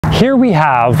Here we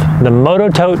have the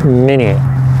MotoTote Mini,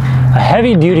 a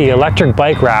heavy-duty electric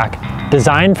bike rack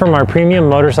designed from our premium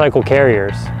motorcycle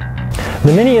carriers.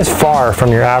 The Mini is far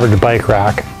from your average bike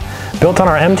rack. Built on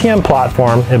our MTM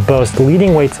platform, it boasts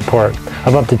leading weight support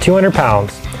of up to 200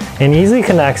 pounds and easily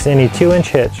connects any 2-inch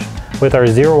hitch with our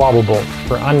zero wobble bolt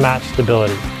for unmatched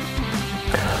stability.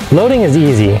 Loading is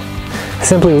easy.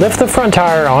 Simply lift the front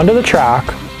tire onto the track,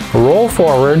 roll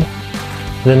forward,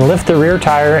 then lift the rear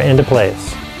tire into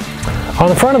place. On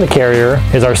the front of the carrier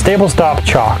is our stable stop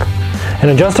chock, an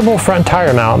adjustable front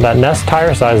tire mount that nests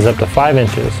tire sizes up to 5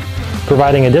 inches,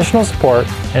 providing additional support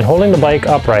and holding the bike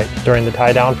upright during the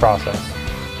tie-down process.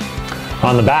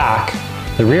 On the back,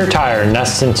 the rear tire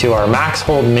nests into our Max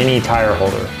Hold Mini tire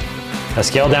holder, a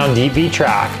scaled-down deep V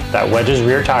track that wedges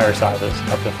rear tire sizes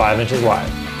up to 5 inches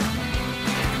wide.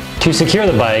 To secure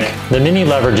the bike, the Mini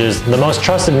leverages the most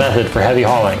trusted method for heavy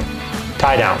hauling,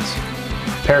 tie-downs,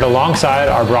 paired alongside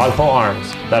our broad pull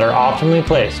arms that are optimally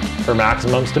placed for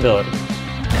maximum stability.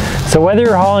 So whether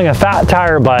you're hauling a fat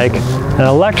tire bike, an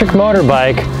electric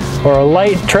motorbike, or a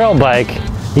light trail bike,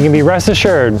 you can be rest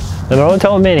assured the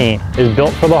MotoTote Mini is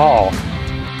built for the haul.